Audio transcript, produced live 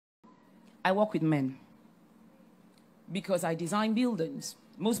I work with men because I design buildings.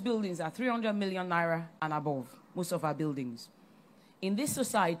 Most buildings are 300 million naira and above, most of our buildings. In this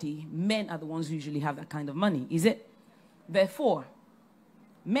society, men are the ones who usually have that kind of money, is it? Therefore,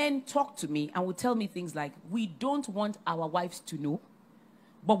 men talk to me and will tell me things like, we don't want our wives to know,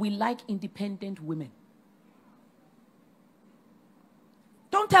 but we like independent women.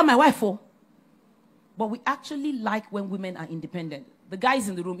 Don't tell my wife, oh. But we actually like when women are independent. The guys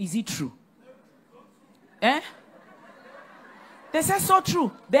in the room, is it true? Eh? They said so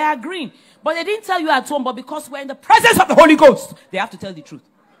true. They are agreeing. But they didn't tell you at home, but because we're in the presence of the Holy Ghost, they have to tell the truth.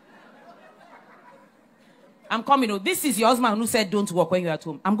 I'm coming. Oh, this is your husband who said don't work when you're at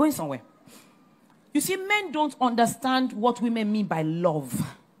home. I'm going somewhere. You see, men don't understand what women mean by love.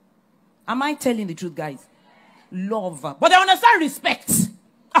 Am I telling the truth, guys? Love. But they understand respect.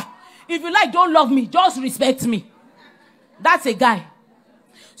 If you like, don't love me. Just respect me. That's a guy.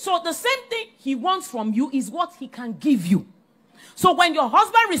 So the same thing he wants from you is what he can give you. So when your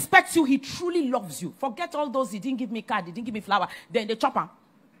husband respects you, he truly loves you. Forget all those, he didn't give me card, he didn't give me flower. Then they chop him.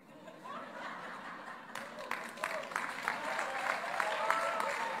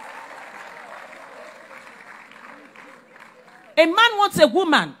 A man wants a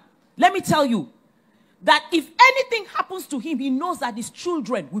woman. Let me tell you that if anything happens to him, he knows that his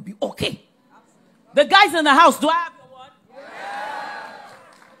children will be okay. The guys in the house, do I have your word? Yeah.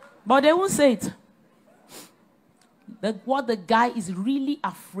 But they won't say it. What the guy is really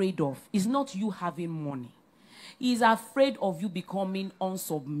afraid of is not you having money. He is afraid of you becoming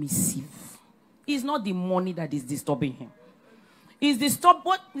unsubmissive. It's not the money that is disturbing him. It's disturbed.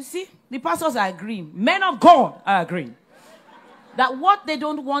 What you see, the pastors are agreeing. Men of God are agreeing. That what they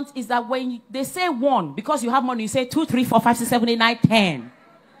don't want is that when they say one, because you have money, you say 2, 3, 4, 5, 6, 7, 8, 9, 10.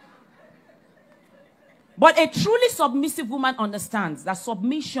 But a truly submissive woman understands that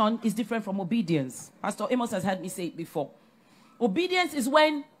submission is different from obedience. Pastor Amos has heard me say it before. Obedience is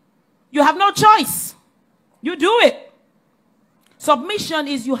when you have no choice. You do it. Submission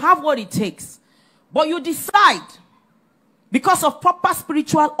is you have what it takes. But you decide, because of proper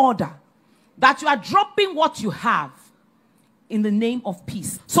spiritual order, that you are dropping what you have in the name of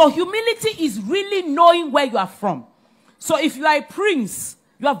peace. So humility is really knowing where you are from. So if you are a prince,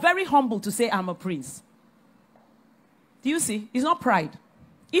 you are very humble to say, I'm a prince. Do you see? It's not pride.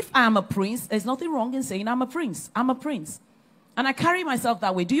 If I am a prince, there's nothing wrong in saying I'm a prince. I'm a prince. And I carry myself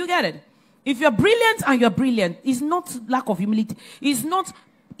that way. Do you get it? If you're brilliant and you're brilliant, it's not lack of humility. It's not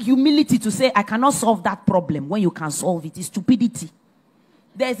humility to say, I cannot solve that problem when you can solve it. It's stupidity.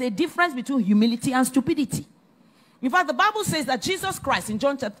 There's a difference between humility and stupidity. In fact, the Bible says that Jesus Christ in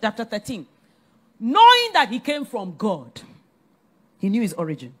John chapter 13, knowing that he came from God, he knew his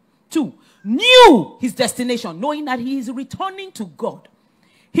origin. 2, knew his destination, knowing that he is returning to God.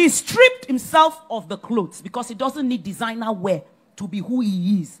 He stripped himself of the clothes because he doesn't need designer wear to be who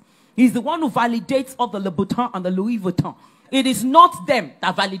he is. He's the one who validates all the Louboutin and the Louis Vuitton. It is not them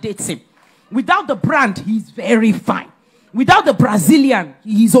that validates him. Without the brand, he's very fine. Without the Brazilian,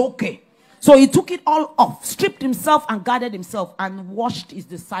 he's okay. So he took it all off, stripped himself and guarded himself and washed his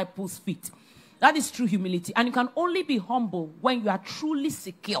disciples' feet. That is true humility. And you can only be humble when you are truly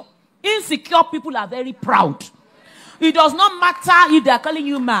secure. Insecure people are very proud. It does not matter if they are calling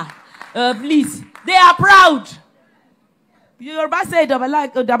you ma. Please. They are proud. Yoruba say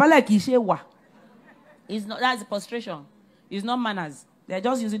it's not, that's prostration. It's not manners. They're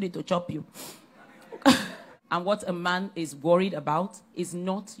just using it to chop you. And what a man is worried about is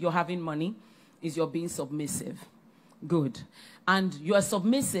not your having money, is your being submissive. Good. And you are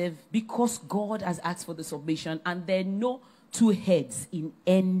submissive because God has asked for the submission, and there are no 2 heads in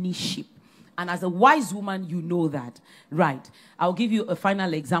any ship. And as a wise woman, you know that. Right. I'll give you a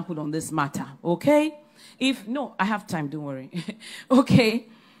final example on this matter. Okay? No, I have time, don't worry. Okay.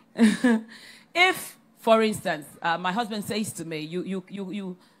 If, for instance, my husband says to me,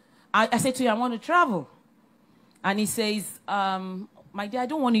 I say to you, I want to travel. And he says, my dear, I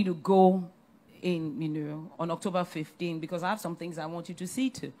don't want you to go on October 15 because I have some things I want you to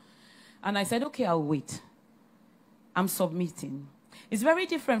see to. And I said, okay, I'll wait. I'm submitting. It's very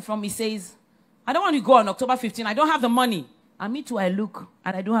different from he says, I don't want to go on October 15. I don't have the money. And me too, I look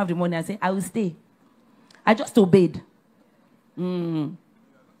and I don't have the money. I say, I will stay. I just obeyed. I'm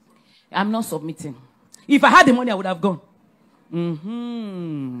not submitting. If I had the money, I would have gone.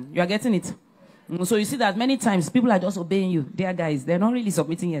 You are getting it? So you see that many times people are just obeying you. Dear guys, they're not really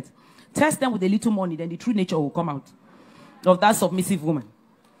submitting yet. Test them with a little money, then the true nature will come out of that submissive woman.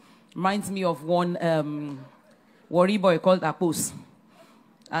 Reminds me of one worry boy called Apos.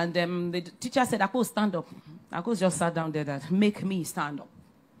 And the teacher said, Apos, stand up. Apos just sat down there, that make me stand up.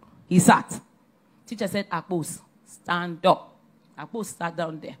 He sat. Teacher said, Akpos, stand up. Akpos sat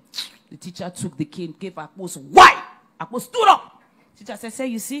down there. The teacher took the cane, gave Akpos, why? Akpos stood up. Teacher said, say,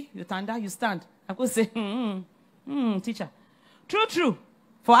 you see, you tanda, you stand. Akpos said, teacher. True.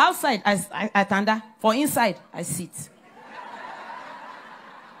 For outside, I tanda. For inside, I sit.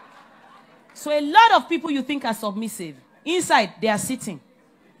 So a lot of people you think are submissive. Inside, they are sitting.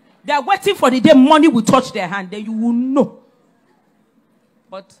 They are waiting for the day money will touch their hand. Then you will know.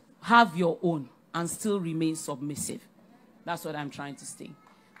 But have your own and still remain submissive. That's what I'm trying to say.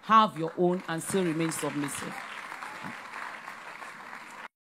 Have your own and still remain submissive.